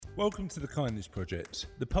Welcome to the Kindness Project,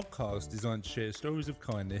 the podcast designed to share stories of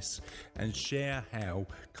kindness and share how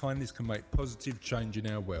kindness can make positive change in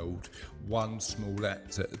our world, one small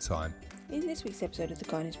act at a time. In this week's episode of the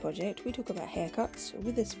Kindness Project, we talk about haircuts,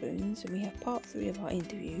 Wetherspoons, and we have part 3 of our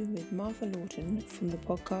interview with Martha Lawton from the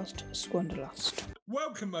podcast Squanderlust.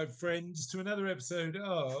 Welcome, my friends, to another episode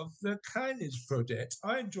of the Kindness Project.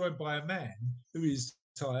 I am joined by a man who is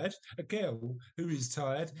tired, a girl who is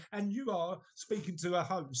tired, and you are speaking to a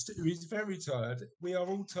host who is very tired. We are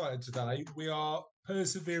all tired today. We are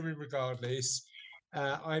persevering regardless.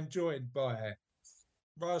 I'm joined by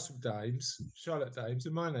Russell Dames, Charlotte Dames,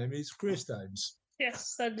 and my name is Chris Dames.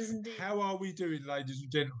 Yes, that is indeed. How are we doing, ladies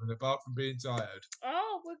and gentlemen, apart from being tired?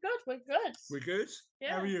 Oh, we're good. We're good?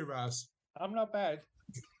 Yeah. How are you, Russ? I'm not bad,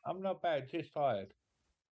 just tired.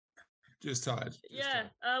 Just tired.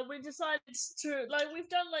 We decided to, we've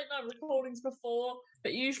done late night recordings before,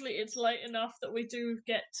 but usually it's late enough that we do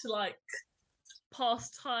get to,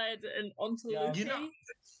 past tired and onto Yeah. Lucy.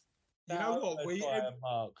 You know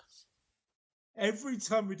what? Every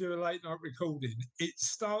time we do a late night recording, it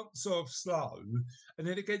starts off slow and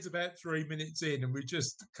then it gets about 3 minutes in and we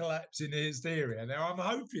just collapse in hysteria. Now, I'm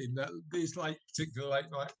hoping that this particular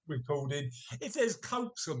late night recording, if there's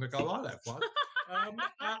cokes on the go, I'll have one. I'm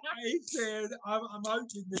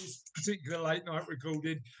hoping this particular late night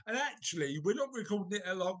recording, and actually, we're not recording it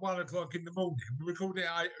at 1 o'clock in the morning, we're recording it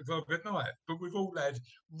at 8 o'clock at night, but we've all had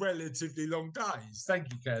relatively long days.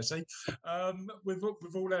 Thank you, Cassie. We've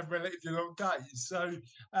all had relatively long days, so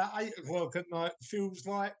 8 o'clock at night feels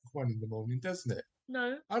like 1 in the morning, doesn't it?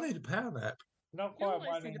 No. I need a power nap. Not quite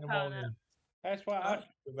 1 in the morning. That's what I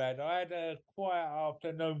should have had. I had a quiet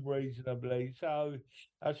afternoon reasonably, so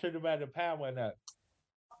I should have had a power nap.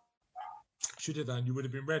 Should have done. You would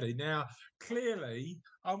have been ready. Now, clearly,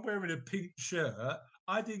 I'm wearing a pink shirt.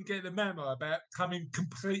 I didn't get the memo about coming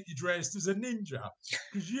completely dressed as a ninja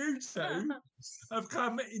because you two have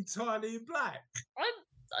come entirely in black.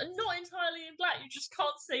 I'm not entirely in black. You just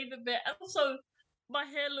can't see the bit. And also, my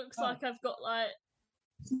hair looks like I've got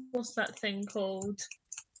what's that thing called?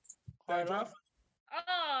 Dandruff?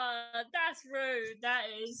 That's rude. That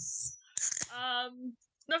is.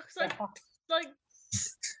 No, because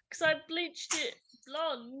I bleached it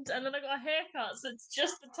blonde and then I got a haircut, so it's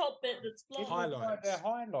just the top bit that's blonde. Highlights. They're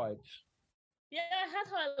highlights. Yeah, I had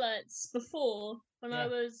highlights before when I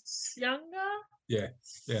was younger. Yeah.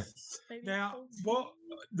 Maybe Now, 14. what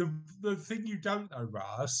the thing you don't know,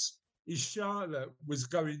 Russ, is Charlotte was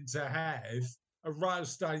going to have a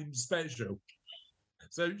Russ Dame special.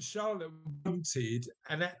 So Charlotte wanted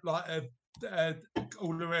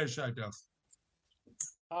all the hair shaved off.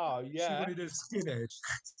 Oh yeah. She wanted a skinhead.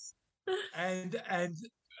 and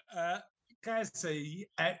Cassie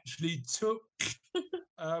actually took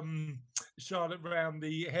Charlotte round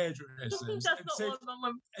the hairdressers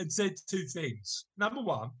and said two things. Number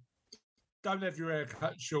one, don't have your hair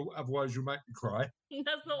cut short, otherwise you'll make me cry.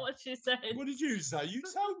 That's not what she said. What did you say? You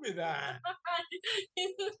told me that.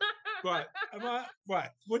 Right.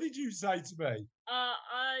 What did you say to me?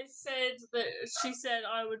 I said that she said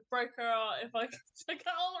I would break her heart if I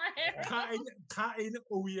cut all my hair off. Cutting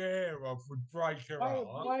all your hair off would break her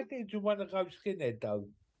heart. Why did you want to go skinhead though?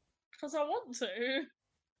 Because I want to.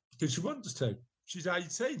 Because she wants to. She's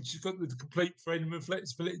 18. She's got the complete freedom and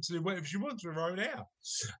flexibility to do whatever she wants with her own hair.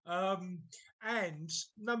 And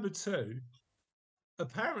number two,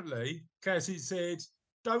 apparently, Cassie said,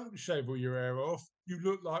 don't shave all your hair off. You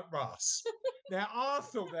look like Russ. Now, I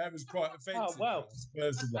thought that was quite offensive,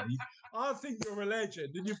 personally. I think you're a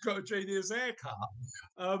legend and you've got a genius haircut.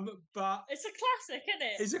 But it's a classic, isn't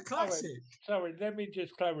it? It's a classic. Sorry, let me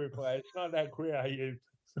just clarify. It's not that creative.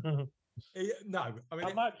 No. I mean,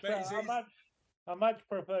 I much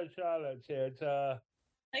prefer Charlotte's here to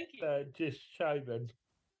Thank you. Just shaven.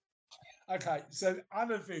 Okay, so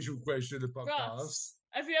unofficial question of the podcast. Russ,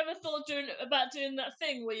 have you ever thought about doing that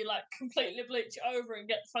thing where you completely bleach it over and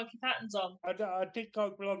get funky patterns on? I did go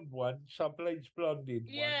blonde once. I bleached blonded.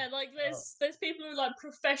 Yeah, there's people who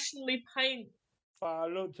professionally paint. But I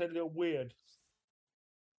looked a little weird.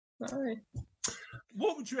 Sorry.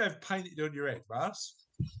 What would you have painted on your head, Russ?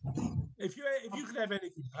 If you could have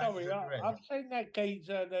anything painted on your head. I've seen that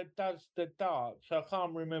geezer that does the darts. I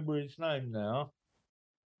can't remember his name now.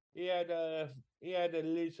 He had a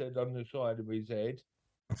lizard on the side of his head.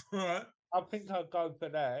 Right. I think I'll go for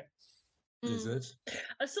that. Lizard.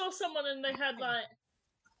 I saw someone and they had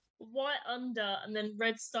white under and then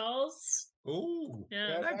red stars. Oh,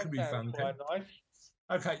 yeah, that could be fun. Quite nice.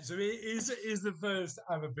 Okay, so is the first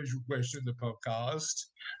unofficial question of the podcast.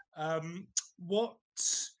 What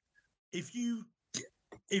if you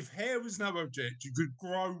if hair was no object, you could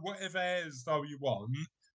grow whatever hairstyle you want.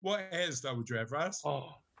 What hairstyle would you have, Russ?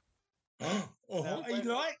 Oh, Oh, he when-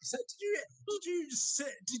 likes it.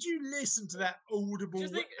 Did you listen to that audible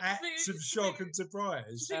acts of shock and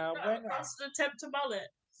surprise? Do you think that was an attempt to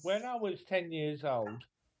mullet? when I was 10 years old,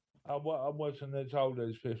 I wasn't as old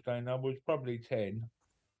as 15. I was probably 10.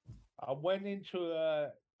 I went into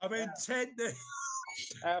I mean, 10.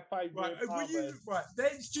 our favourite Right,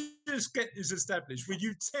 let's just get this established. Were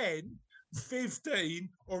you 10, 15,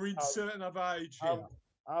 or in certain other age here?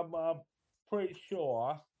 I'm pretty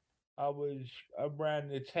sure I was around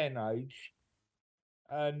the 10 age,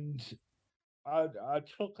 and I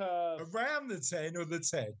took a Around the 10 or the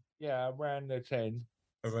 10? around the 10.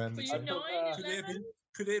 Around the Were 10. you 9,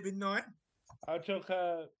 Could it have been 9? I took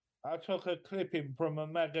a clipping from a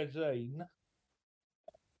magazine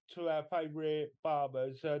to our favourite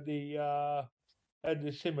barbers at the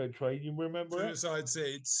cemetery. You remember it? Suicide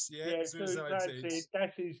Seeds. Yeah, Suicide Seeds.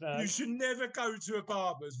 That's his name. You should never go to a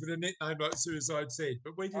barber's with a nickname like Suicide Seed,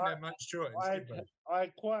 but we didn't have much choice, did we? I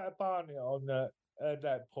had quite a barney on at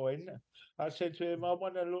that point. I said to him, I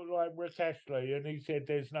want to look like Rick Astley, and he said,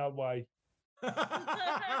 there's no way.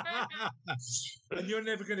 And you're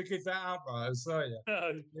never going to give that up, Rose, are you?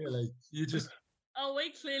 No. Really? You just... Oh,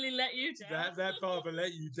 we clearly let you down. That barber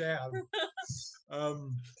let you down.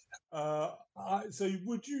 So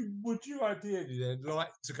would you ideally then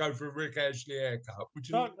like to go for a Rick Ashley haircut? Would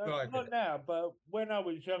you Not it? now, but when I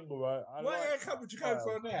was younger, What haircut would you go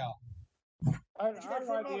for now? I Would you go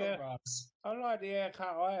for another, Russ? I like the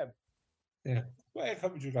haircut I have. Yeah. What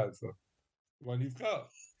haircut would you go for? The one you've got?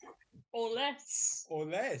 Or less. Or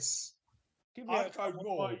less? Give me I'd a go couple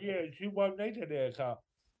more. more years, you won't need a haircut.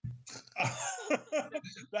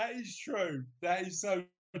 That is true. That is so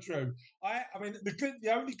true. I mean,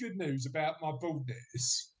 the only good news about my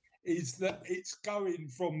baldness is that it's going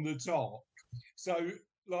from the top. So,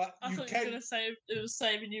 like, I you thought you were can. going to say it was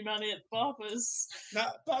saving you money at the barbers. No,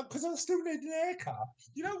 but because I still need an haircut.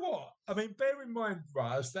 You know what? I mean, bear in mind,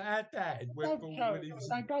 Russ, that our dad went bald when he was.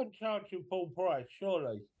 They don't charge you full price,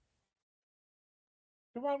 surely.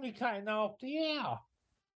 You're only cutting half the hair.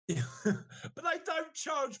 But they don't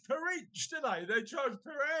charge per inch, do they? They charge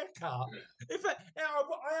per haircut. I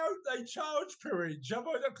hope they charge per inch,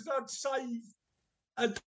 because I'd save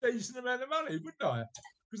a decent amount of money, wouldn't I?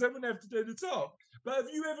 Because they wouldn't have to do the top. But have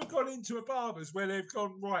you ever gone into a barber's where they've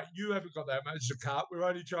gone, right, you haven't got that much to cut, we're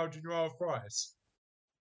only charging you half price?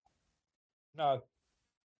 No.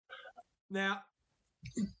 Now,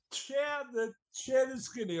 share the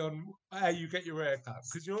skinny on how you get your haircut,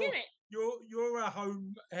 because you're a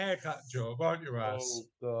home haircut job, aren't you, Russ? Oh,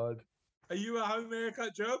 God. Are you a home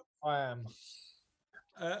haircut job? I am.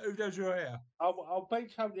 Who does your hair? I'll be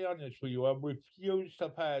totally honest with you. I refuse to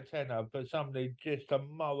pay a tenner for somebody just to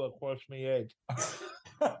mow across my head.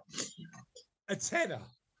 A tenner?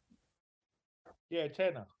 Yeah,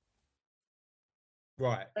 tenner.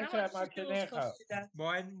 Right. That's how much an haircut.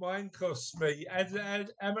 Mine costs me.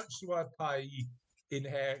 And how much do I pay in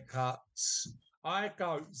haircuts?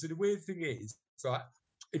 So the weird thing is, like,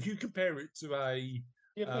 if you compare it to a...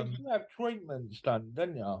 Yeah, but you have treatments done,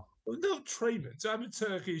 don't you? Well, not treatments. I have a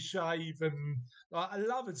Turkish shave, and I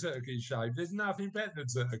love a Turkish shave. There's nothing better than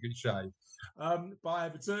a Turkish shave. But I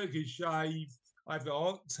have a Turkish shave. I have the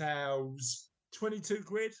hot towels. 22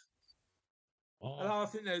 quid. Oh. And I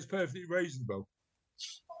think that's perfectly reasonable.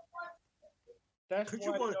 That's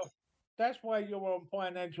why you're on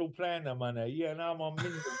financial planner money, and I'm on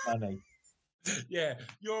minimum money. Yeah,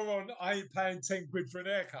 I ain't paying 10 quid for an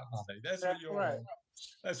haircut money. That's what you're on.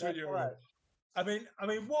 That's what you're on. I mean,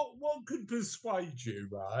 what could persuade you,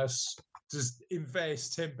 Russ, to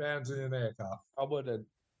invest £10 in an haircut? I wouldn't.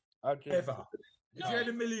 Ever. If you had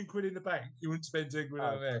 £1 million in the bank, you wouldn't spend 10 quid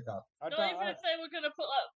on an haircut. Not even if they were going to put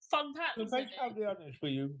fun patterns To in be it. totally honest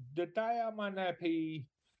with you, the day I'm unhappy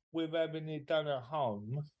with having it done at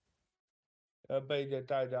home, it'll be the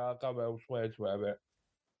day that I go elsewhere to have it.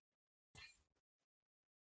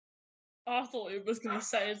 I thought it was going to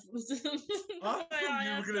say... I thought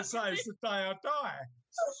you were going to say it's the day I die.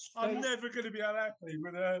 I'm never going to be unhappy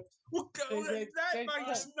with a... That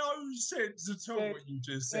makes no sense at all, what you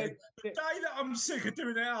just said. The day that I'm sick of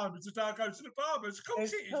doing it at home is the day I go to the barber's. Of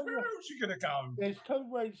course it is. Where else are you going to go? There's 2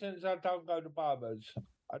 reasons I don't go to barbers.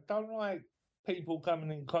 I don't like people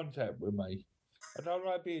coming in contact with me. I don't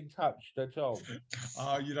like being touched at all.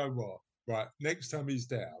 Oh, you know what? Right, next time he's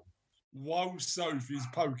down, while Sophie's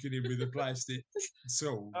poking him with a plastic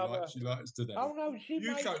tool like she likes to do. Oh, no,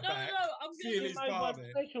 you go back, feel his barbie.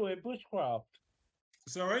 Special in bushcraft.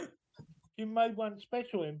 Sorry? You made one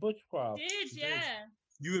special in bushcraft. Did, yeah.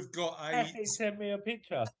 you have got Actually, send me a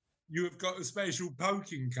picture. you have got a special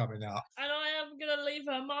poking coming up, And I am gonna leave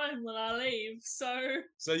her mine when I leave.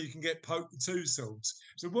 So you can get poked with 2 swords.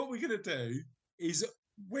 So what we're going to do is,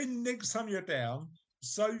 when next time you're down,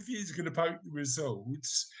 Sophie is going to poke you with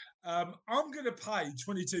swords. I'm going to pay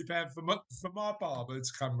 £22 for my barber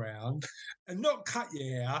to come round and not cut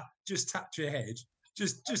your hair, just touch your head,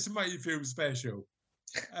 just to make you feel special.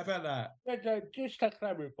 How about that? Yeah, just to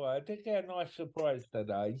clarify, I did get a nice surprise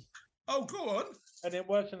today, Oh, go on. and it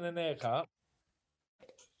wasn't an haircut.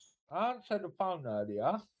 I answered the phone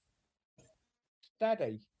earlier.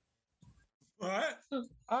 Daddy. Right.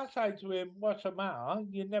 I say to him, what's the matter?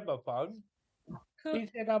 You never phone. He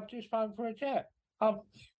said, I've just phoned for a chat.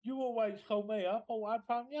 You always call me up, or I'd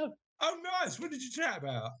phone you. Oh, nice. What did you chat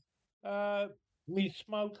about? Me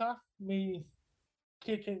smoker, me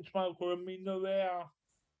kitchen smoker, and me new air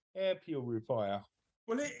purifier.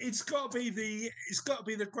 Well, it's got to be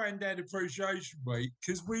the Grandad Appreciation Week,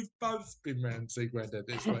 because we've both been round to see Grandad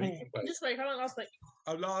this week. haven't we? this week, I went last week.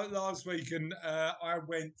 Oh, last week, and I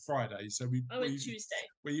went Friday, so I went Tuesday.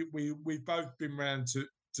 We've both been round to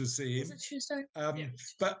see him. Was it Tuesday? Yeah.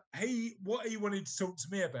 But what he wanted to talk to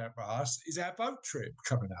me about, Russ, is our boat trip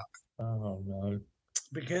coming up. Oh, no.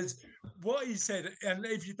 Because what he said, and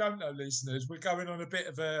if you don't know, listeners, we're going on a bit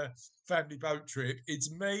of a family boat trip.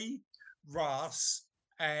 It's me, Russ,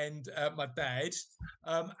 and my dad.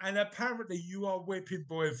 And apparently you are whipping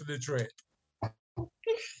boy for the trip.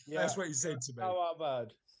 Yeah. That's what he said to me. Oh, I've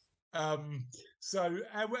heard. So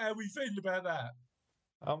how we feeling about that?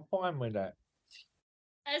 I'm fine with that.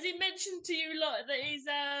 Has he mentioned to you lot that he's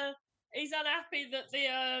unhappy that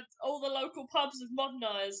all the local pubs have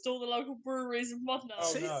modernised, all the local breweries have modernised?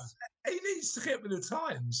 Oh, See, no. he needs to get with the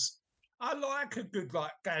times. I like a good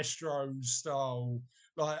gastro style,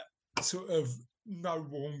 sort of no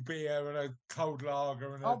warm beer and a cold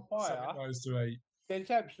lager and I'll buy something her. nice to eat. There's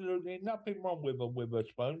absolutely nothing wrong with a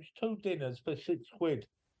Wetherspoons. 2 dinners for £6.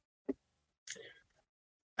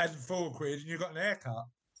 And £4, and you got an haircut.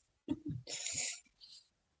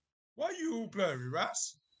 Why are you all blurry,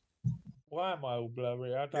 Russ? Why am I all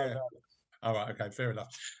blurry? I don't know. All right, okay, fair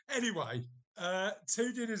enough. Anyway,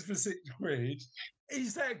 2 dinners for £6.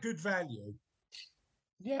 Is that good value?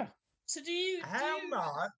 Yeah. So do you? How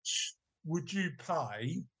much would you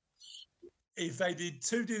pay if they did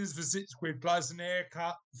 2 dinners for £6 plus an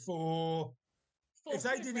haircut for? If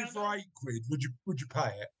they did it for £8, would you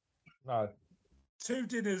pay it? No. 2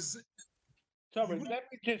 dinners. Sorry, let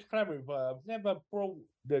me just clarify. I've never brought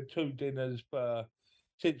the 2 dinners for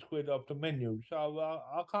 £6 off the menu, so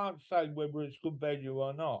I can't say whether it's good value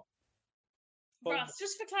or not. But Russ,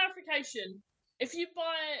 just for clarification, if you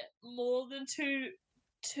buy more than two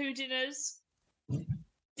dinners, do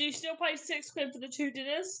you still pay £6 for the 2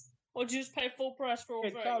 dinners, or do you just pay full price for all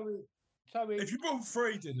 3? So If you bought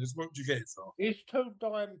 3 dinners, what would you get it for? it's £2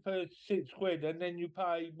 for £6, and then you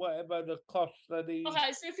pay whatever the cost of the.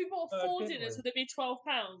 Okay, so if you bought 4 dinner. dinners, would it be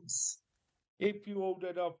 £12? If you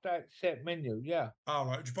ordered off that set menu, yeah. All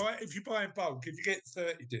right. If you buy in bulk, if you get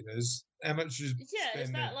 30 dinners, how much is Yeah,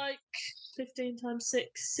 is that like 15 times 6,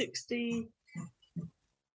 60,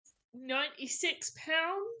 £96?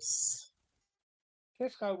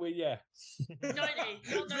 Let's go with yeah. 90.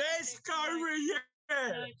 Not Let's 96, go with yeah.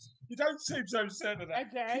 No. You don't seem so certain of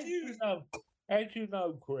that. As you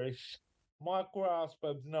know, Chris, my grasp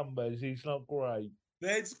of numbers is not great.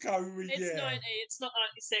 Let's go with It's yeah. 90. It's not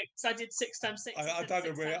 96. I did 6 times 6. I don't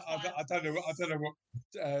know where I don't know what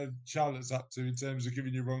Charlotte's up to in terms of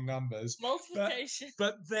giving you wrong numbers. Multiplication.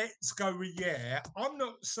 But let's go with yeah. I'm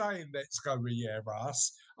not saying let's go with yeah,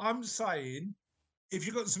 Russ. I'm saying if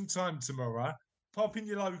you've got some time tomorrow, pop in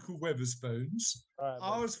your local Wetherspoons. Right,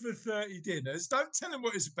 Ask for 30 dinners. Don't tell them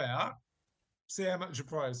what it's about. See how much the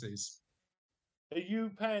price is. are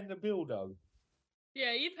you paying the bill though?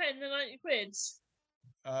 Yeah, you paying the 90 quid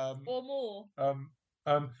or more.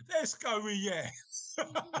 Let's go with yeah. Let's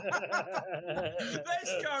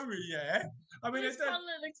go with yeah. I mean, This fun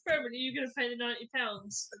little experiment, are you going to pay the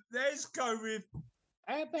 £90? let's go with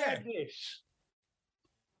How about Yeah. this?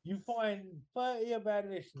 You find 30 of our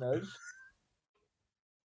listeners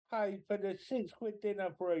pay for the £6 dinner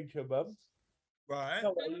for each of them. right.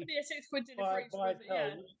 So It would be a £6 dinner for each by one, but yeah.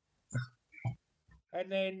 toes. And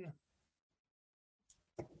then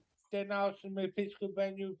ask them if it's good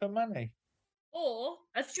value for money. Or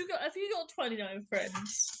have you got 29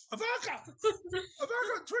 friends? Have I got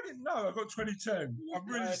 20? No, I've got 22. I'm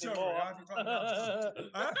really Not sorry. anymore. I haven't got enough.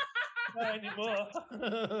 Huh? Not anymore.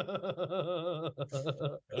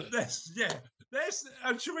 Let's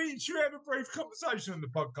should we have a brief conversation on the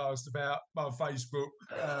podcast about my Facebook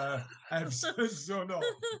absence or not,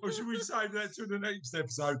 or should we save that to the next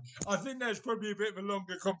episode? I think that's probably a bit of a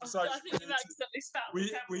longer conversation. I think you've accidentally spat on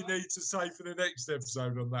the We camera. need to save for the next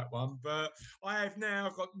episode on that one. But I have now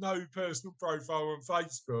got no personal profile on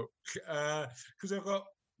Facebook because I've got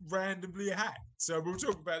randomly hacked. So we'll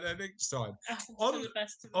talk about that next time. On the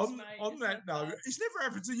best of us, On mate. on It's that so note, bad. it's never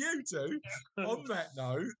happened to you two. On that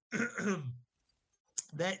note,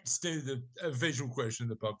 let's do the visual question of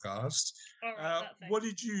the podcast. All right, that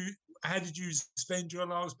thing. How did you spend your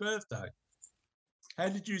last birthday? How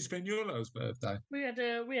did you spend your last birthday? We had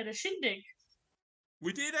a shindig.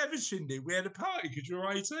 We did have a shindig. We had a party because you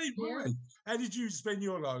were 18, weren't we? How did you spend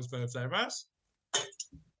your last birthday, Russ?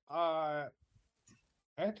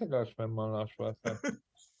 How did I spend my last birthday?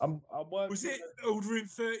 I worked Was it ordering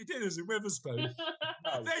 30 dinners in Wetherspoons?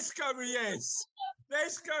 No. Let's go with yes.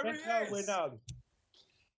 Let's go with Let's go with yes. no.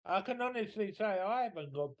 I can honestly say I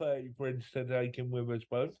haven't got 30 friends to take in with us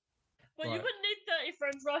both. Well, you Right. wouldn't need 30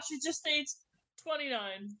 friends, Rush. You just need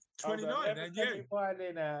 29. 29, and Let me you. find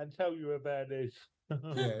in out and tell you about this.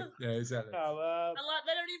 Yeah, exactly. No, And like,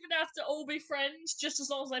 they don't even have to all be friends, just as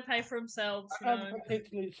long as they pay for themselves. I don't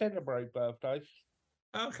particularly celebrate birthdays.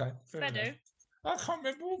 Okay, fair They enough. do. I can't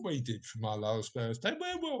remember what we did for my last birthday.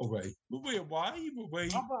 Where were we? Were we away? Were we?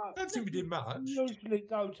 I don't think we did much. You usually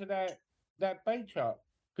go to that beach hut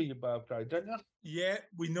for your birthday, don't you? Yeah,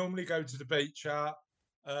 we normally go to the beach hut.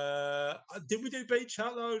 Did we do beach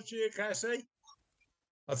hut last year, Cassie?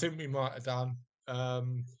 I think we might have done.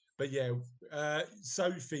 But yeah,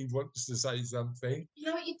 Sophie wants to say something. You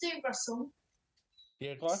know what you do, Russell?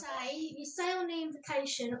 Yeah, go on. You say on the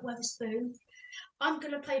invitation at Wetherspoons, I'm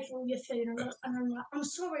going to pay for all your food. And I'm like, I'm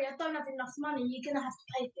sorry, I don't have enough money. You're going to have to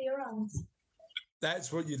pay for your own.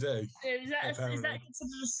 That's what you do. Is that Apparently.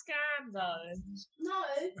 considered a scam, though? No,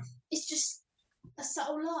 it's just a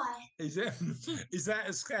subtle lie. Is that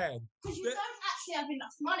a scam? Because you But- don't actually have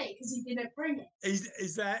enough money because you didn't bring it.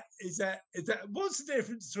 Is that what's the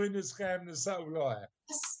difference between a scam and a subtle lie?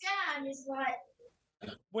 A scam is like,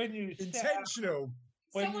 When you set up, Intentional.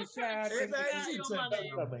 when you Someone's set trying out to Yeah, trick that you is out your money.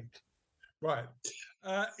 intentional. something. Right.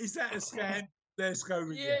 Is that a scam? Let's go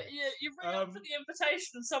with You ring up for the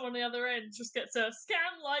invitation and someone on the other end just gets a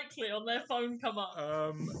scam likely on their phone come up.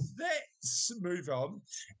 Let's move on.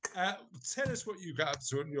 Tell us what you got up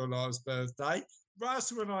to on your last birthday.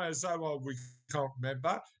 Russell and I are so old we can't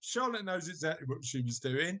remember. Charlotte knows exactly what she was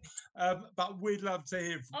doing, but we'd love to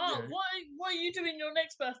hear from Oh, you. what are you doing your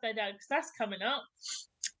next birthday, Dad? Because that's coming up.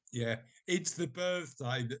 Yeah, it's the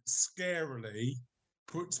birthday that scarily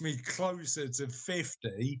puts me closer to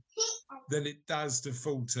 50 than it does to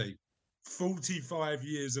 40. 45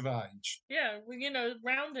 years of age. Yeah, well,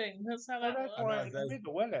 rounding. That's how Well, that that's works. why know, it's in the that's-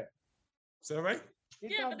 middle, isn't it? Sorry?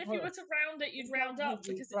 Yeah, but if you were to round it, you'd it round don't up put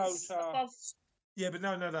you because it's closer. above. Yeah, but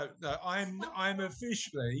no. I'm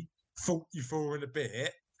officially 44 and a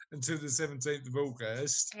bit until the 17th of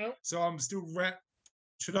August. Oh. So I'm still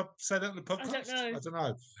should I say that on the podcast? know. I don't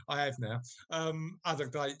know. I have now. Other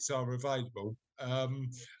dates are available.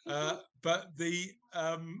 But the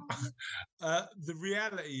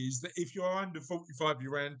reality is that if you're under 45, you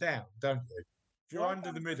round down, don't you? If you're Well,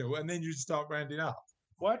 under the middle, and then you start rounding up.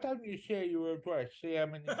 Why don't you share your address? See how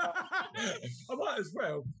many. I might as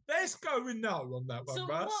well. Let's go with no on that one, So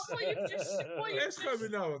Russ. what you've Let's go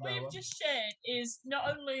with no on what that you've one. just shared is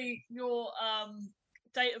not only your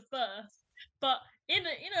date of birth, but in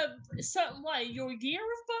a certain way your year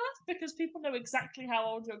of birth, because people know exactly how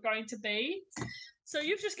old you're going to be. So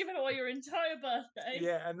you've just given away your entire birthday.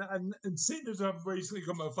 Yeah, and seeing as I've recently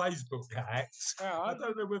got my Facebook hacked, Yeah, I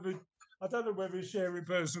don't know whether sharing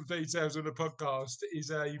personal details on a podcast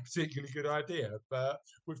is a particularly good idea, but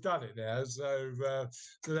we've done it now, so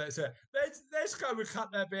that's it. Let's go and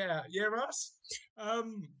cut that bit out. Yeah, Russ?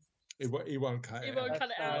 He won't cut He it won't out. cut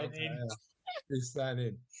it out. It's that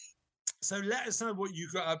in. So let us know what you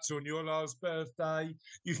got up to on your last birthday.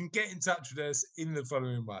 You can get in touch with us in the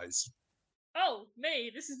following ways. Oh,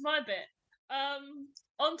 me. This is my bit.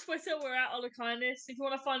 On Twitter, we're at All the Kindness. If you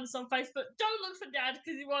want to find us on Facebook, don't look for Dad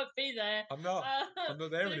because he won't be there. I'm not there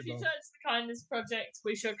But if you anymore. search the Kindness Project,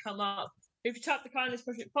 we should come up. If you type the Kindness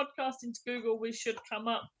Project podcast into Google, we should come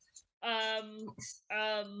up.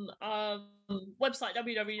 Website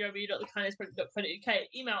www.thekindnessproject.co.uk.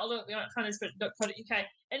 Email kindnessproject.co.uk.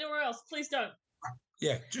 Anywhere else, please don't.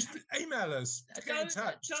 Yeah, just email us. Get in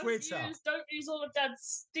touch. Twitter. Don't use all of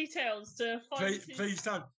Dad's details to find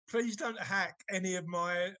Please don't hack any of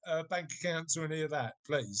my bank accounts or any of that.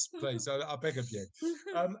 Please, I beg of you.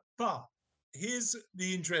 But here's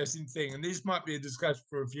the interesting thing, and this might be a discussion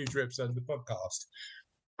for a future episode of the podcast.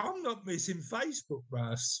 I'm not missing Facebook,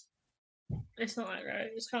 Russ. It's not that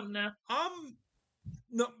great. It's coming now. I'm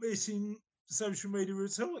not missing social media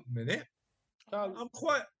at all at the minute. So I'm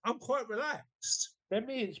quite relaxed. let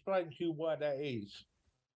me explain to you what that is.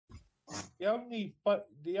 The only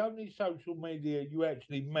social media you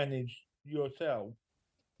actually managed yourself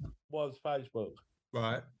was Facebook.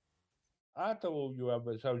 Right. After all your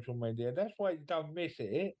other social media, that's why you don't miss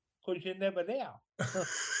it, because you're never there.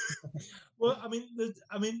 Well, I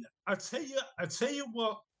mean, I tell you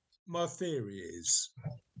what my theory is.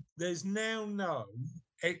 There's now no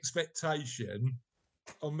expectation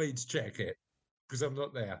on me to check it because I'm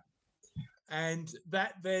not there, and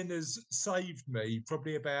that then has saved me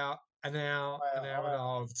probably about an hour and a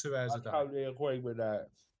half, 2 hours a day. I totally agree with that.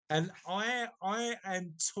 And I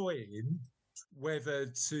am toying whether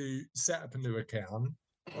to set up a new account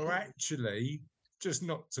or actually just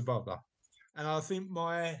not to bother. And I think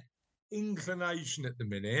my inclination at the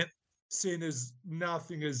minute, seeing as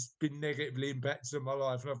nothing has been negatively impacted on my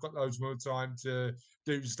life and I've got loads more time to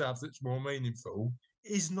do stuff that's more meaningful,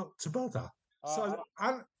 is not to bother. So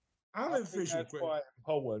I think that's unofficial. quite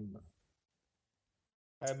important.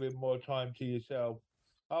 Having more time to yourself.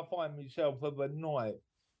 I find myself of a night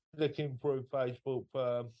looking through Facebook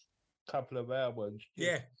for a couple of hours. just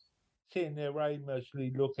Yeah. Sitting there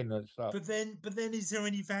aimlessly looking at stuff. But then is there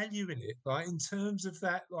any value in it? Like in terms of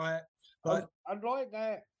that, I like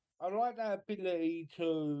that. I like that ability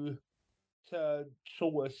to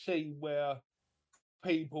sort of see where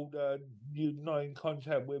people that you're not in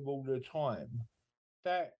contact with all the time.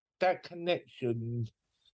 That connection,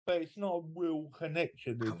 but it's not a real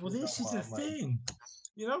connection. well, this is the thing.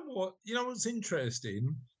 You know what? You know what's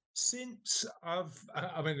interesting? Since I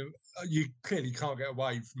mean, you clearly can't get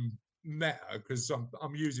away from Meta because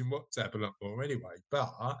I'm using WhatsApp a lot more anyway.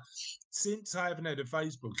 But since I haven't had a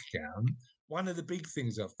Facebook account, one of the big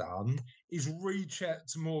things I've done is reach out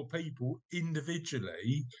to more people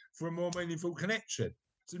individually for a more meaningful connection.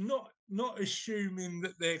 So not assuming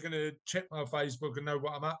that they're going to check my Facebook and know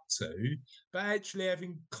what I'm up to, but actually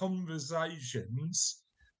having conversations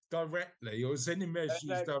directly or sending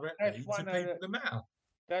messages directly to people that matter.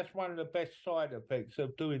 That's one of the best side effects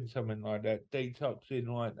of doing something like that, detoxing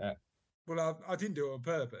like that. Well, I didn't do it on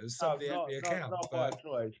purpose. Somebody had the account, not by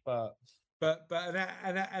choice, but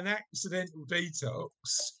an accidental detox.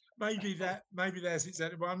 Maybe that's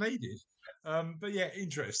exactly what I needed. But yeah,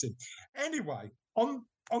 interesting. Anyway, on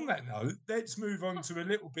that note, let's move on to a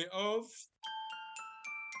little bit of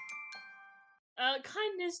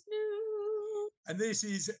kindness news. And this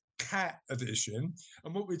is cat edition,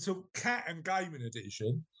 and what we're talking cat and gaming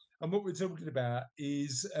edition, and what we're talking about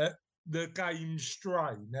is the game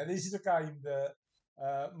Stray. Now, this is a game that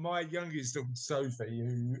my youngest daughter Sophie,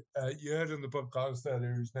 who you heard on the podcast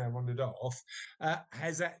earlier, who's now wandered off,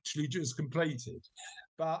 has actually just completed.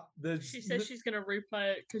 But she says she's going to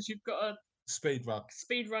replay it because you've got to speed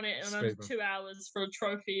run it in under 2 hours for a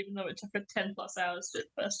trophy, even though it took her 10 plus hours to do it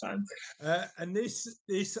the first time. And this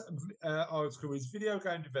article is video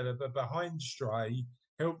game developer behind Stray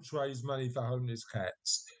helps raise money for homeless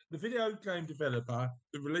cats. The video game developer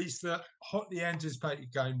that released the hotly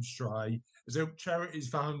anticipated game Stray has helped charities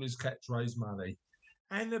for homeless cats raise money.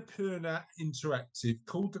 Annapurna Interactive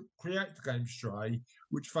called the create the game Stray,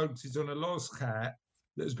 which focuses on a lost cat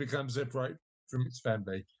that has become separated from its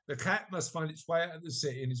family. The cat must find its way out of the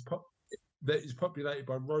city and that is populated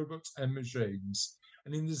by robots and machines.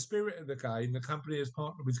 And in the spirit of the game, the company has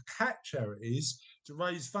partnered with cat charities to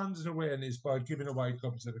raise funds and awareness by giving away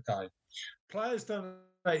copies of the game. Players donated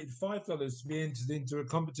 $5 to be entered into a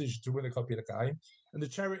competition to win a copy of the game, and the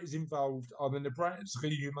charities involved are the Nebraska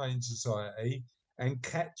Humane Society and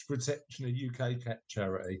Cats Protection, a UK cat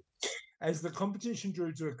charity. As the competition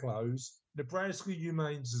drew to a close, Nebraska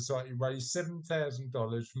Humane Society raised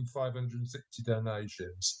 $7,000 from 560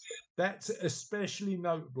 donations. That's especially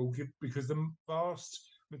notable because the vast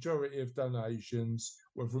majority of donations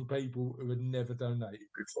were from people who had never donated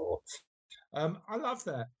before. I love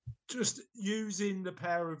that. Just using the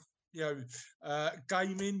power of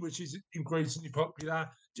gaming, which is increasingly popular,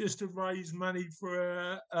 just to raise money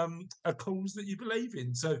for a cause that you believe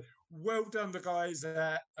in. So well done, the guys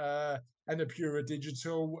at Annapurna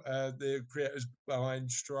Digital, the creators behind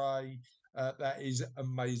Stray. That is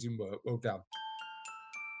amazing work. Well done.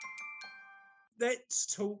 Let's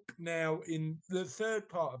talk now in the third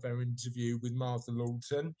part of our interview with Martha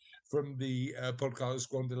Lawton from the podcast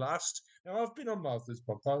Squanderlust. Now, I've been on Martha's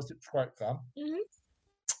podcast. It's quite fun. Mm-hmm.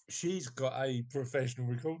 she's got a professional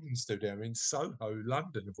recording studio in Soho,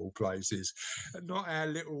 London, of all places. Not our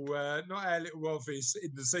little office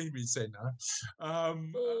in the Seymour Centre. Or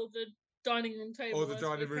the dining room table. Or the as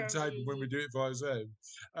dining we're room currently table when we using. do it via Zoom.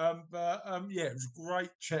 Yeah, it was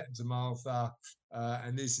great chatting to Martha.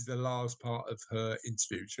 And this is the last part of her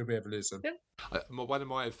interview. Shall we have a listen? One of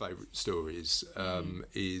my favourite stories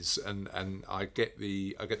is, and I get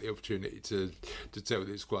the opportunity to tell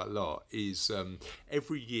this quite a lot, is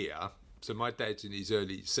every year. So my dad's in his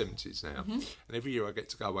early 70s now, and every year I get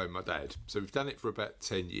to go away with my dad. So we've done it for about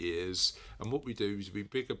 10 years, and what we do is we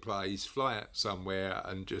pick a place, fly out somewhere,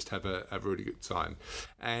 and just have a really good time.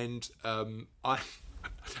 And I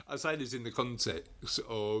say this in the context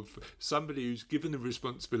of somebody who's given the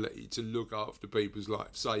responsibility to look after people's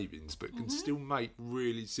life savings, but can still make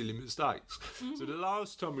really silly mistakes. So the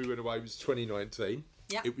last time we went away was 2019.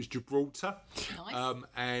 Yep. It was Gibraltar. Nice.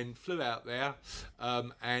 And flew out there,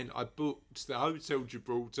 and I booked the Hotel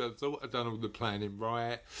Gibraltar. Thought I'd done all the planning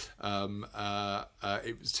right.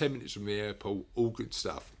 It was 10 minutes from the airport, all good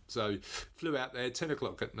stuff. So flew out there 10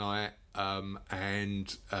 o'clock at night,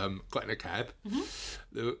 and got in a cab.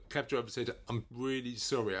 The cab driver said, "I'm really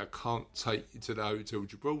sorry, I can't take you to the Hotel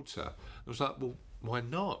Gibraltar." I was like, "Well, why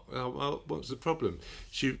not?" Well, what's the problem?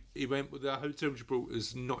 He went, "Well, the Hotel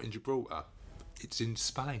Gibraltar's not in Gibraltar. It's in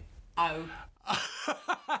Spain." Oh.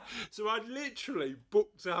 So I'd literally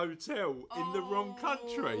booked a hotel in the wrong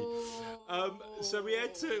country. So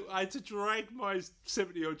I had to drag my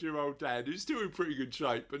 70-odd-year-old dad, who's still in pretty good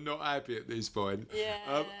shape but not happy at this point,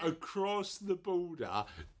 across the border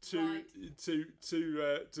to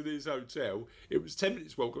this hotel. It was 10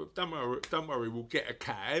 minutes walk. Don't worry, we'll get a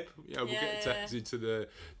cab. We'll get a taxi to the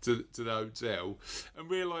hotel, and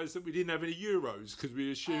realised that we didn't have any euros because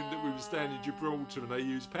we assumed that we were staying in Gibraltar and they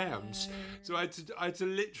use pounds. So I had to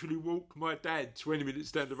literally walk my dad 20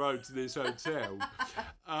 minutes down the road to this hotel.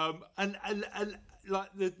 And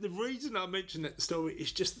like the reason I mention that story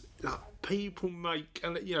is just like people make,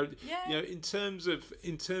 and in terms of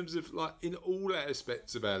like in all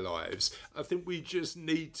aspects of our lives, I think we just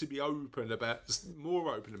need to be more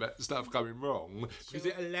open about the stuff going wrong, because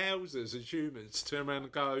it allows us as humans to turn around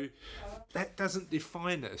and go, that doesn't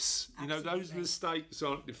define us. Absolutely. Those mistakes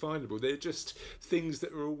aren't definable. They're just things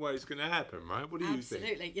that are always going to happen, right? What do you think?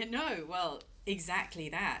 Absolutely. Well, exactly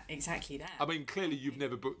that. I mean, clearly you've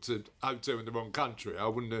never booked a hotel in the wrong country. I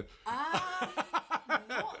wouldn't have...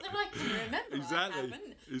 Not that I can remember. Exactly.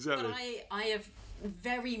 But I have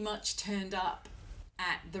very much turned up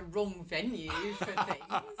at the wrong venue for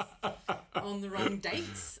things, on the wrong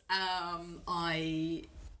dates. I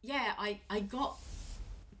got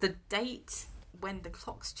the date when the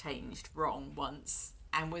clocks changed wrong once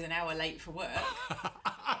and was an hour late for work.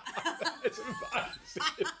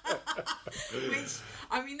 Which,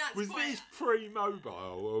 I mean, that's was quite... this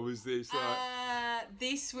pre-mobile, or was this like...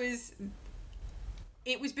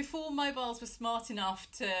 It was before mobiles were smart enough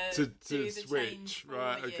to do the switch, change for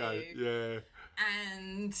right? you. Okay, yeah.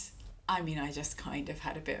 And I mean, I just kind of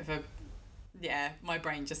had a bit of a... Yeah, my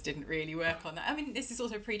brain just didn't really work on that. I mean, this is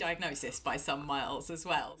also pre-diagnosis by some miles as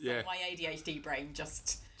well. So my ADHD brain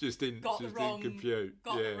just didn't compute.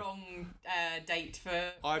 The wrong date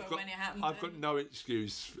for when it happened. I've got no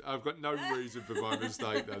excuse. I've got no reason for my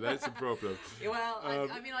mistake, though. That's the problem. Well,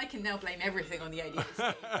 I mean, I can now blame everything on the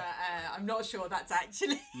ADHD, but I'm not sure that's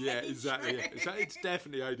actually exactly. Yeah. It's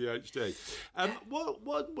definitely ADHD.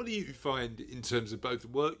 What do you find in terms of both the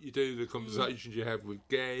work you do, the conversations you have with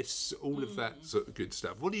guests, all of that sort of good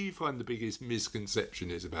stuff? What do you find the biggest misconception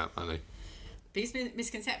is about money? Biggest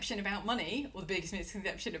misconception about money, or the biggest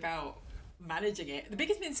misconception about managing it? The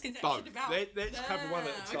biggest misconception about... Let's cover one at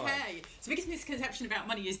a time. Okay. So the biggest misconception about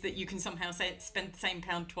money is that you can somehow spend the same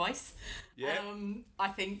pound twice. Yeah. I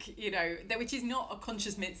think, which is not a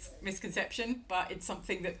conscious misconception, but it's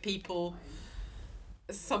something that people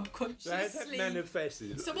subconsciously... That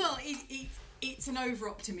manifested. So, well, it's an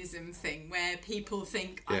over-optimism thing where people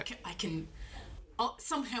think, I can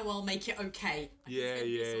somehow I'll make it okay.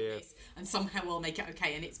 This, and somehow I'll make it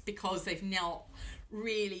okay. And it's because they've now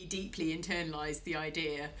really deeply internalised the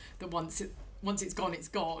idea that once it's gone, it's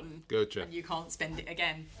gone. Gotcha. And you can't spend it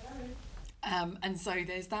again. And so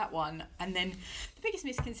there's that one. And then the biggest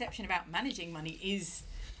misconception about managing money is,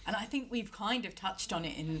 and I think we've kind of touched on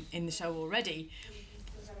it in the show already,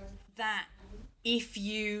 that if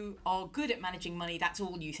you are good at managing money, that's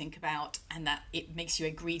all you think about, and that it makes you a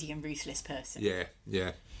greedy and ruthless person.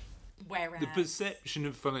 Yeah. Whereas the perception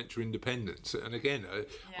of financial independence, and again,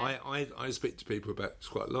 I speak to people about this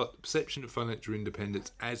quite a lot. The perception of financial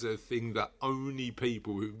independence as a thing that only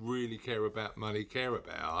people who really care about money care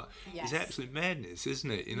about is absolute madness,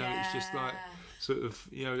 isn't it? You know, it's just like sort of,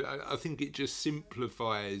 you know, I think it just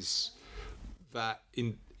simplifies that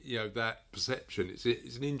that perception. It's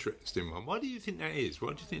an interesting one. Why do you think that is? Why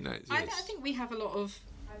do you think that is? I think we have a lot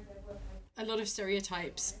of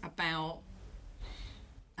stereotypes about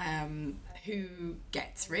who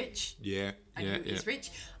gets rich and who is rich.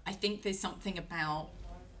 I think there's something about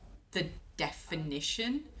the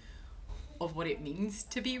definition of what it means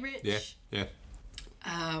to be rich.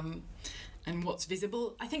 And what's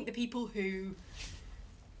visible. I think the people who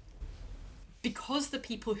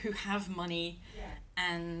have money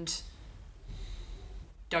and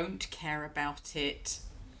don't care about it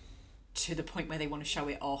to the point where they want to show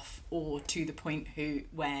it off, or to the point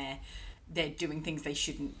where they're doing things they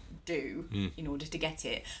shouldn't do in order to get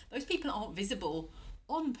it. Those people aren't visible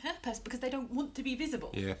on purpose because they don't want to be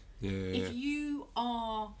visible. If you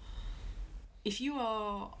are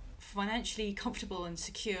financially comfortable and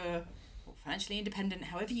secure, or financially independent,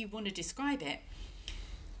 however you want to describe it,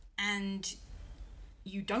 and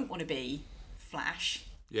you don't want to be flash,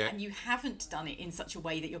 and you haven't done it in such a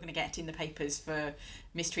way that you're going to get in the papers for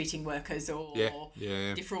mistreating workers or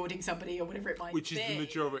defrauding somebody or whatever it might be. Which is the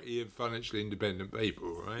majority of financially independent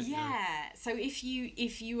people, right? So if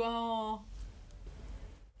you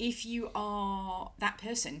are that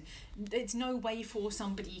person, there's no way for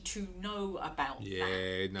somebody to know about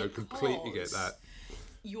that. Completely get that.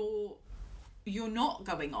 You're not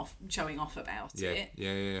showing off about it.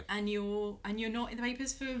 And you're not in the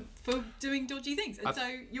papers for doing dodgy things. And so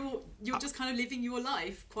you're just kind of living your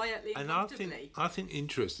life quietly and comfortably. I think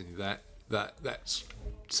interestingly that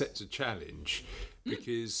sets a challenge,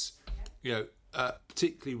 because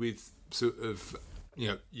particularly with sort of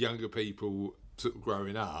younger people sort of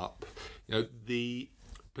growing up, the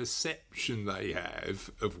perception they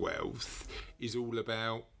have of wealth is all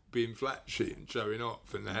about being flashy and showing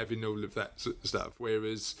off and having all of that sort of stuff,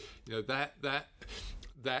 whereas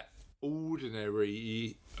that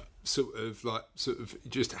ordinary sort of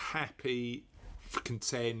just happy,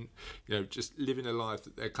 content, just living a life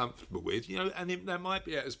that they're comfortable with, and there might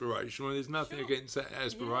be aspirational. There's nothing against that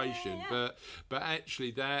aspiration, but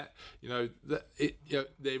actually there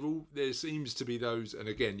seems to be those, and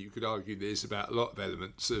again, you could argue this about a lot of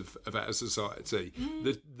elements of our society.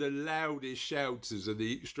 The loudest shouters are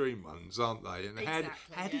the extreme ones, aren't they? And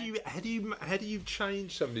how do you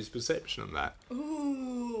change somebody's perception on that?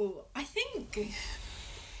 Ooh, I think.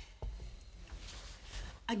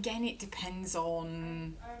 Again, it depends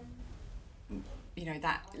on,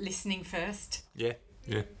 that listening first.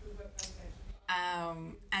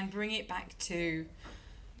 And bring it back to,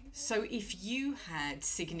 so if you had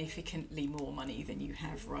significantly more money than you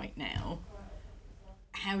have right now,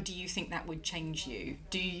 how do you think that would change you?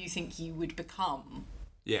 Do you think you would become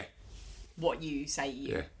what you say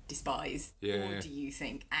you despise? Or do you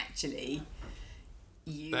think actually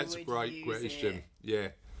you That's a great question.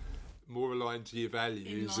 More aligned to your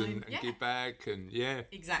values and give back, and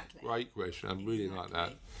exactly. Great question. I really like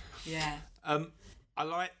that. I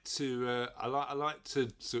like to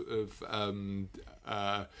sort of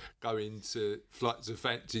go into flights of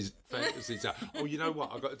fantasy. Oh, you know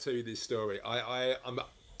what? I've got to tell you this story.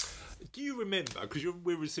 Do you remember? Because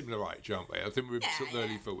we're a similar age, aren't we? I think we're sort of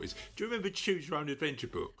early 40s. Do you remember Choose Your Own Adventure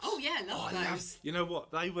books? Oh yeah, love those. You know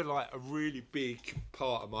what? They were like a really big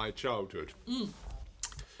part of my childhood.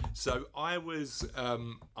 So I was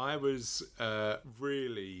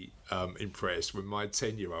really impressed when my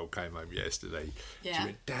 10-year-old came home yesterday. She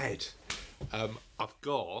went, "Dad, I've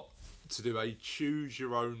got to do a Choose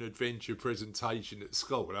Your Own Adventure presentation at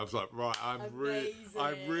school." And I was like, right, I'm really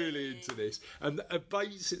into this. And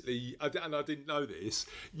basically, I didn't know this,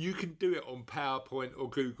 you can do it on PowerPoint or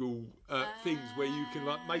Google things where you can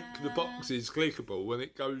like make the boxes clickable when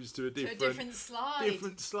it goes to a different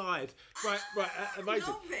slide. Right, amazing.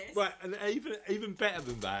 Love this. Right, and even better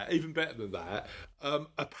than that,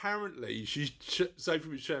 apparently Sophie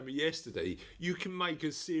was showing me yesterday, you can make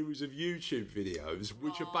a series of YouTube videos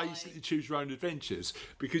which are basically Choose Your Own Adventures,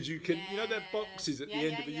 because you can, there are boxes at the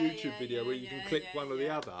end of a YouTube video where you can click one or the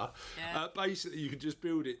other. Basically, you can just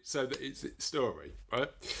build it so that it's its story, right?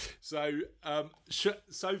 So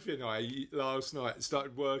Sophie and I last night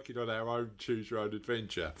started working on our own Choose Your Own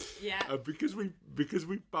Adventure. Because we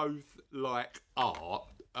both like art.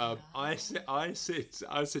 I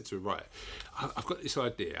said to her, right, I've got this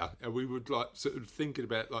idea, and we would like sort of thinking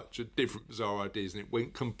about like different bizarre ideas, and it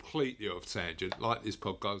went completely off tangent, like this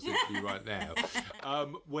podcast interview right now,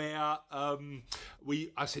 where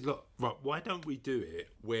I said, look, right, why don't we do it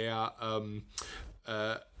where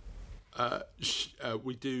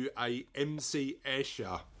we do a MC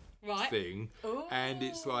Escher thing, and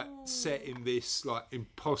it's like set in this like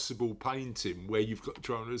impossible painting where you've got to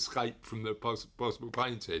try and escape from the possible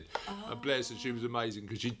painting. And bless her, she was amazing,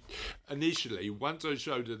 because she initially, once I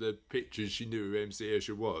showed her the pictures, she knew who MC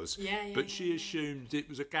Escher was, but she assumed it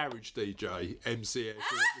was a garage DJ, MC Escher, at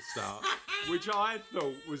the start, which I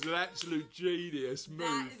thought was an absolute genius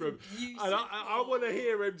move. And I want to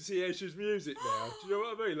hear MC Escher's music now. Do you know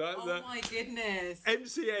what I mean? Like my goodness,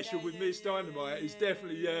 MC Escher with Miss Dynamite is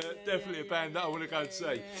definitely a band that I want to go and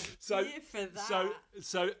see.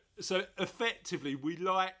 So effectively, we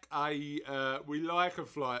like a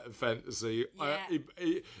flight of fantasy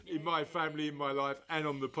in my family, in my life, and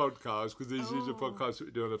on the podcast, because this is a podcast that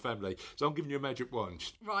we do on the family. So I'm giving you a magic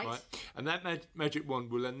wand, right? And that magic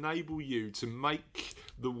wand will enable you to make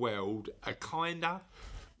the world a kinder,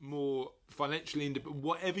 more financially independent,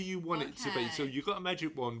 whatever you want it to be. So you've got a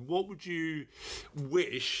magic wand. What would you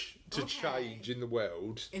wish to change in the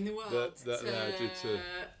world? That allowed you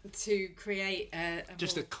to create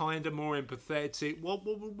just a kind of more empathetic.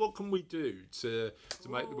 What can we do to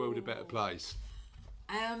make the world a better place?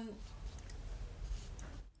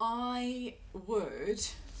 I would.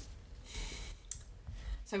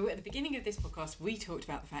 So at the beginning of this podcast, we talked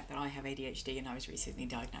about the fact that I have ADHD and I was recently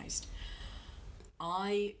diagnosed.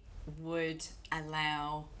 I would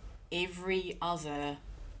allow every other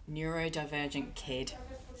neurodivergent kid,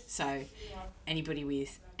 so anybody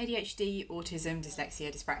with ADHD, autism,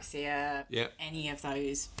 dyslexia, dyspraxia, any of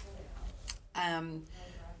those,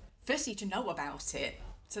 firstly to know about it,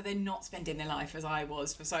 so they're not spending their life as I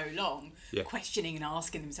was for so long, questioning and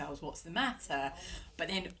asking themselves what's the matter, but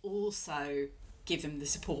then also give them the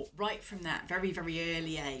support right from that very, very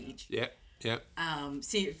early age.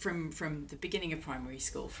 See, from the beginning of primary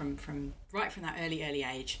school, from right from that early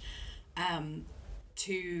age,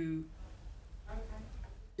 to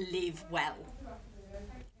live well.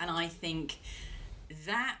 And I think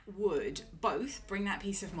that would both bring that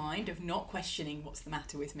peace of mind of not questioning what's the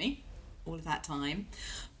matter with me all of that time,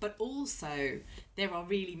 but also there are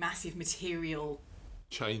really massive material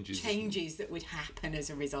changes that would happen as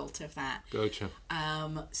a result of that. Gotcha.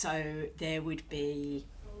 So there would be,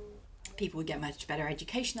 people would get much better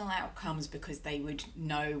educational outcomes because they would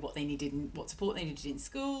know what they needed and what support they needed in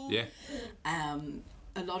school.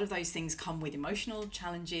 A lot of those things come with emotional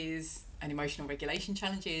challenges and emotional regulation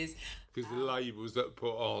challenges. Because the labels that are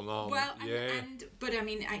put on. But I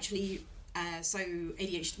mean, actually, so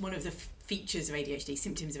ADHD, one of the features of ADHD,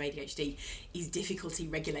 symptoms of ADHD, is difficulty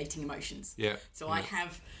regulating emotions. So I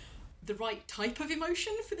have the right type of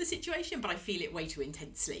emotion for the situation, but I feel it way too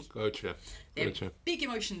intensely. Gotcha. They're big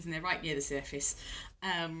emotions and they're right near the surface.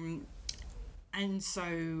 And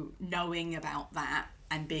so knowing about that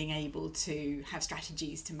and being able to have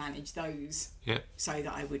strategies to manage those so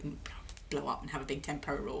that I wouldn't blow up and have a big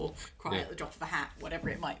temper or cry at the drop of a hat, whatever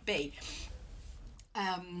it might be.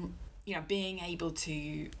 Being able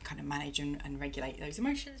to kind of manage and regulate those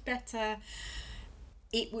emotions better.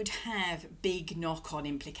 It would have big knock-on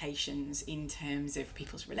implications in terms of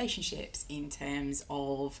people's relationships, in terms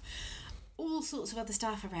of all sorts of other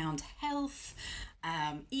stuff around health,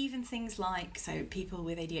 even things like, so people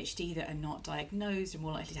with ADHD that are not diagnosed are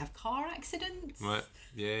more likely to have car accidents. Right.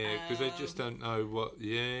 Because they just don't know what.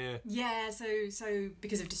 So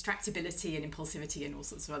because of distractibility and impulsivity and all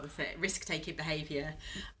sorts of other risk-taking behaviour.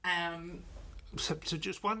 So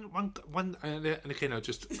just one, and again,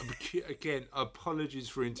 again, apologies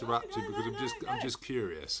for interrupting because I'm just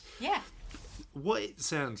curious. What it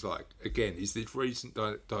sounds like, again, is this recent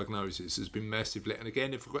diagnosis has been massively, and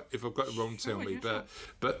again, if I've got it wrong, tell me.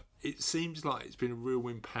 But it seems like it's been a real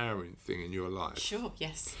empowering thing in your life. Sure.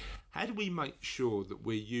 Yes. How do we make sure that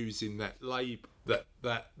we're using that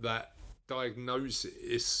that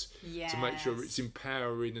diagnosis to make sure it's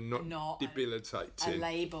empowering and not debilitating? A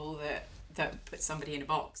label that puts somebody in a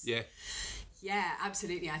box. Yeah,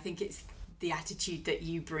 absolutely. I think it's the attitude that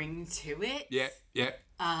you bring to it.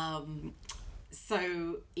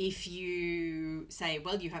 So if you say,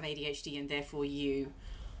 well, you have ADHD and therefore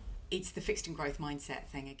it's the fixed and growth mindset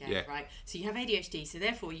thing again, right? So you have ADHD, so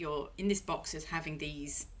therefore you're in this box as having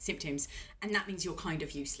these symptoms, and that means you're kind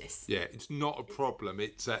of useless. It's not a problem.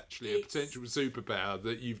 It's actually a potential superpower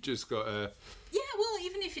that you've just got to... Well,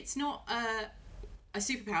 even if it's not a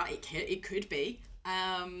superpower, it could be.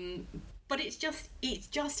 but it's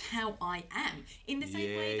just how I am. In the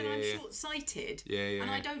same way that I'm short-sighted, and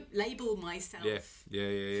I don't label myself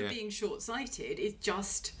for being short-sighted. It's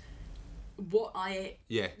just what my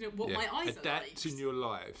eyes adapting your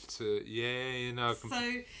life to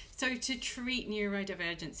so to treat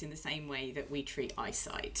neurodivergence in the same way that we treat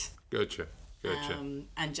eyesight. Gotcha. And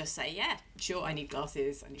just say, sure, I need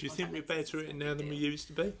glasses. Do you think we're better at it now than we used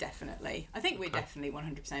to be? Definitely. I think we're definitely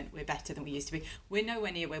 100%. We're better than we used to be. We're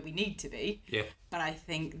nowhere near where we need to be. Yeah. But I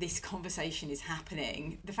think this conversation is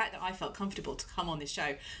happening. The fact that I felt comfortable to come on this show,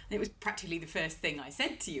 and it was practically the first thing I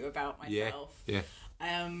said to you about myself. Yeah.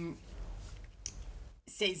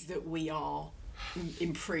 Says that we are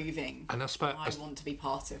improving, and I want to be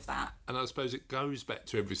part of that. And I suppose it goes back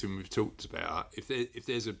to everything we've talked about. If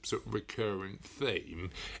there's a sort of recurrent theme,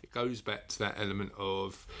 it goes back to that element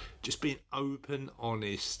of just being open,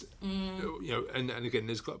 honest. You know, and again,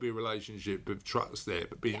 there's got to be a relationship of trust there,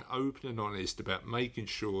 but being open and honest about making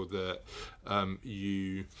sure that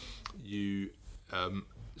you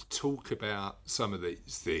talk about some of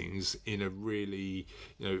these things in a really,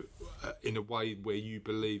 in a way where you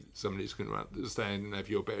believe that somebody's going to understand and have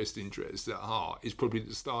your best interests at heart is probably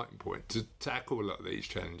the starting point to tackle a lot of these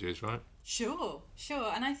challenges, right? Sure.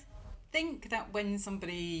 And I think that when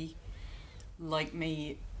somebody like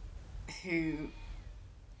me, who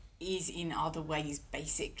is in other ways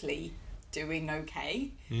basically doing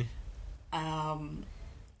okay,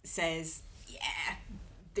 says,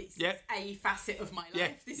 this is a facet of my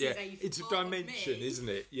life. This is it's a dimension, isn't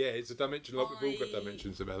it? Yeah, it's a dimension. Like we've all got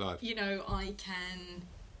dimensions of our life. I can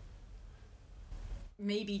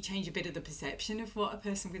maybe change a bit of the perception of what a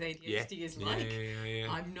person with ADHD is like.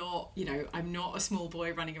 I'm not a small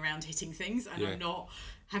boy running around hitting things, and I'm not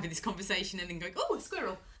having this conversation and then going, oh, a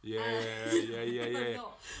squirrel.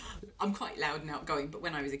 I'm quite loud and outgoing, but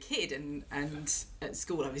when I was a kid and at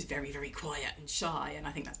school I was very, very quiet and shy, and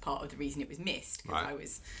I think that's part of the reason it was missed, because I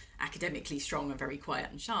was academically strong and very quiet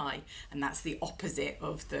and shy, and that's the opposite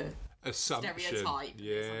of the stereotype.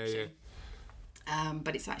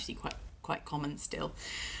 But it's actually quite common still.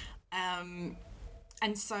 And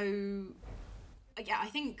so I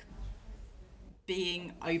think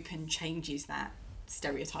being open changes that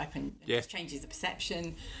stereotype and just changes the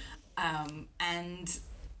perception, and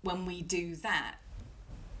when we do that,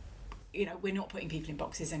 we're not putting people in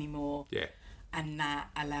boxes anymore, and that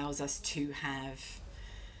allows us to have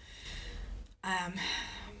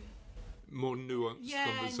more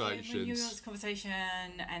nuanced conversation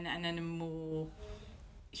and a more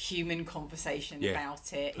human conversation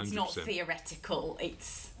about it. It's 100%. Not theoretical,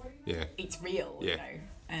 it's real,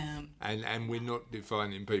 and we're not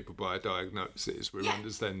defining people by a diagnosis. We're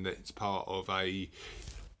understanding that it's part of a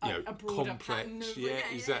complex.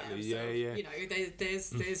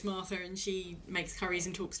 There's Martha, and she makes curries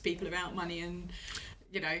and talks to people about money, and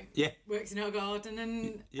works in her garden,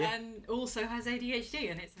 and also has ADHD,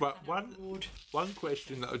 and it's one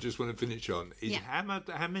question that I just want to finish on is how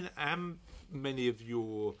many of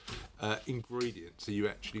your ingredients are you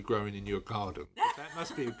actually growing in your garden? That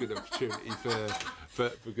must be a good opportunity for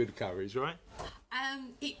good curries, right?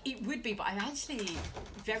 It would be, but I'm actually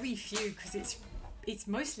very few, because it's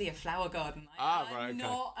mostly a flower garden. I'm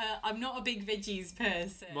not a big veggies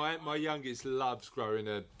person. My youngest loves growing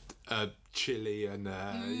a chili and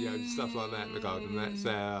stuff like that in the garden. That's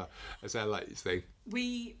our latest thing.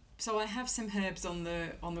 So I have some herbs on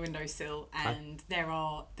the windowsill, and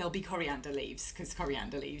there'll be coriander leaves, because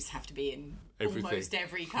coriander leaves have to be in almost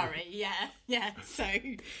every curry.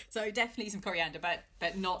 So definitely some coriander,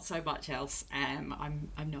 but not so much else. I'm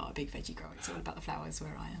not a big veggie grower. It's all about the flowers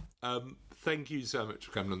where I am. Thank you so much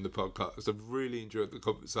for coming on the podcast. I've really enjoyed the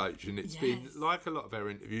conversation. It's been, like a lot of our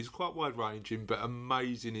interviews, quite wide-ranging, but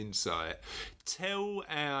amazing insight. Tell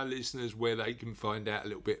our listeners where they can find out a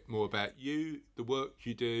little bit more about you, the work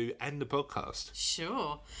you do, and the podcast.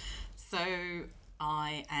 Sure. So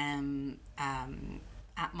I am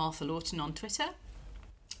at Martha Lawton on Twitter.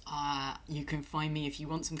 You can find me, if you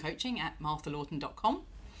want some coaching, at marthalawton.com.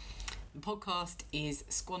 The podcast is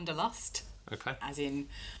Squanderlust. Okay. As in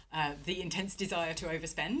the intense desire to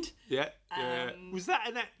overspend. Yeah. Was that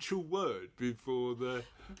an actual word before the...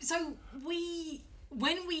 So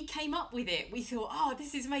when we came up with it, we thought,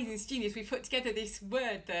 this is amazing, it's genius. We put together this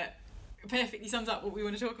word that perfectly sums up what we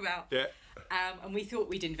want to talk about. Yeah. And we thought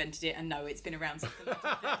we'd invented it, and no, it's been around since the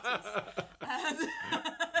 1930s.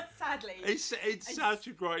 Sadly, it's such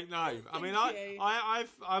a great name. I mean, I'm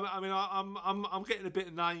getting a bit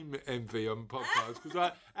of name envy on podcasts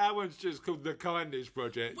because our one's just called The Kindness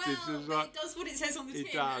Project. Well, it does what it says on the tin.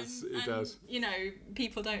 It does. It does. You know,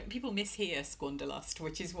 people mishear Squanderlust,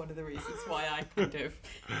 which is one of the reasons why I kind of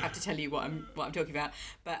have to tell you what I'm talking about.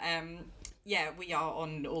 But yeah, we are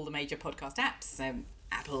on all the major podcast apps: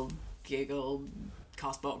 Apple, Google,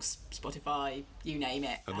 Castbox, Spotify, you name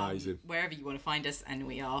it. Amazing. Wherever you want to find us, and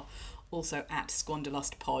we are also at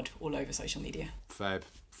Squanderlust Pod all over social media. Fab.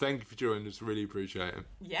 Thank you for joining us. Really appreciate it.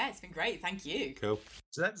 Yeah, it's been great. Thank you. Cool.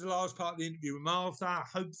 So that's the last part of the interview with Martha.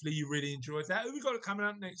 Hopefully you really enjoyed that. Who we got coming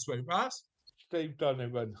up next week, Russ? Steve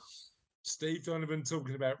Donovan. Steve Donovan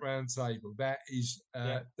talking about Roundtable. That is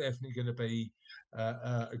definitely going to be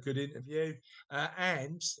a good interview.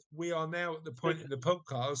 And we are now at the point in the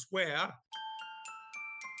podcast where...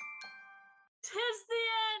 Tis the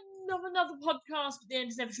end of another podcast, but the end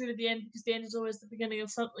is never truly the end because the end is always the beginning of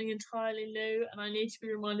something entirely new, and I need to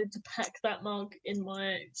be reminded to pack that mug in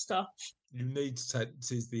my stuff. You need to take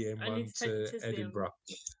Tis the End one to Edinburgh.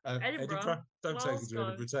 Edinburgh? Don't take it to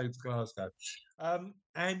Edinburgh, take it to Glasgow.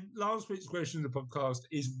 And last week's question of the podcast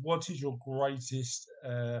is, what is your greatest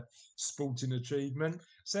sporting achievement?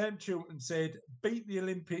 Sam Chilton said, beat the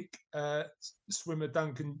Olympic swimmer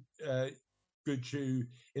Duncan Goodhue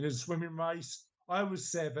in a swimming race. I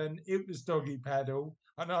was 7. It was doggy paddle,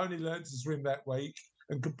 and I only learned to swim that week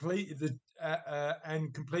and completed the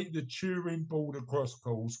Turin border cross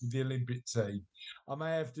course with the Olympic team. I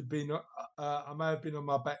may have been on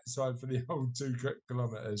my backside for the whole 2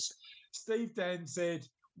 kilometres. Steve Dan said,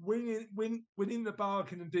 winning the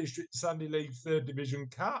Barking and District Sunday League 3rd Division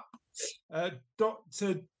Cup.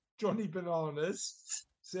 Dr. Johnny Bananas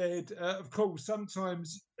said, of course,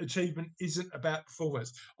 sometimes achievement isn't about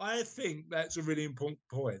performance. I think that's a really important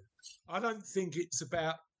point. I don't think it's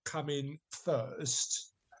about coming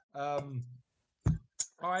first. I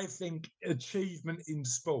think achievement in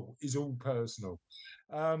sport is all personal.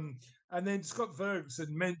 And then Scott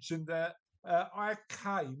Ferguson mentioned that I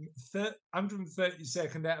came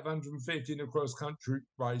 132nd out of 150 in a cross-country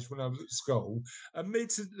race when I was at school.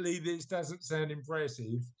 Admittedly, this doesn't sound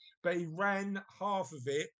impressive, but he ran half of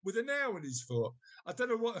it with a nail in his foot. I don't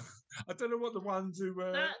know what the ones who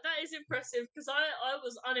were. That is impressive because I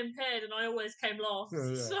was unimpaired and I always came last. Oh,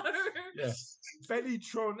 yeah. So yeah.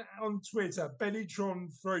 Bellytron on Twitter,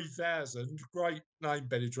 Bellytron3000, great name,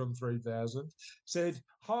 Bellytron3000, said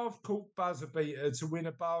half-court buzzer beater to win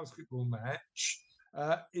a basketball match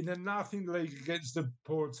in a nothing league against a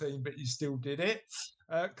poor team, but he still did it.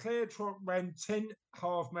 Claire Trott ran 10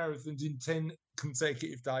 half marathons in 10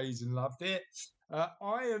 consecutive days and loved it.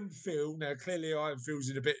 Iron Phil, now clearly Iron Phil's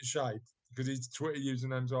in a bit of shape because his Twitter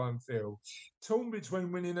username's Iron Phil, torn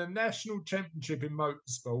between winning a national championship in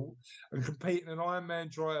motorsport and competing in an Ironman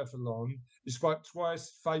triathlon, despite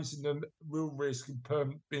twice facing the real risk of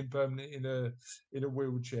being permanent in a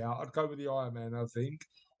wheelchair. I'd go with the Ironman, I think.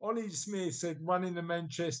 Ollie Smith said running the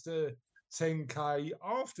Manchester 10K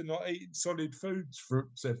after not eating solid foods for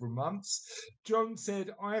several months. John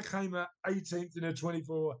said, I came at 18th in a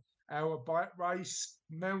 24-hour bike race,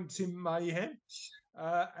 Mountain Mayhem.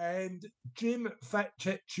 And Jim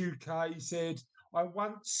Fatchet UK said, I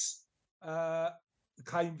once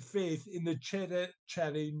came 5th in the Cheddar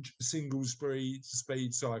Challenge single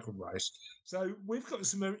speed cycle race. So we've got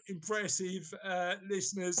some impressive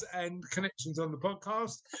listeners and connections on the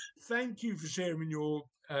podcast. Thank you for sharing your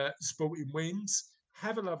sporting wins.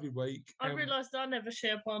 Have a lovely week. I realised I never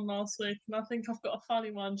shared one last week, and I think I've got a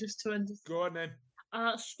funny one just to end. Go on then.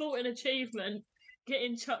 Sporting achievement: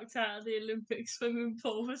 getting chucked out of the Olympic swimming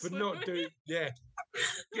pool for But not doing,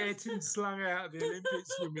 getting slung out of the Olympic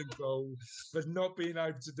swimming pool, but not being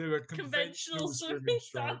able to do a conventional swimming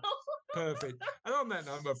stroke. Perfect. And on that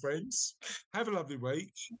note, my friends, have a lovely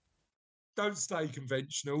week. Don't stay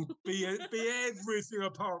conventional. Be everything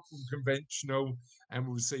apart from conventional. And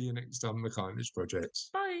we'll see you next time on The Kindness Project.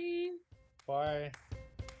 Bye. Bye.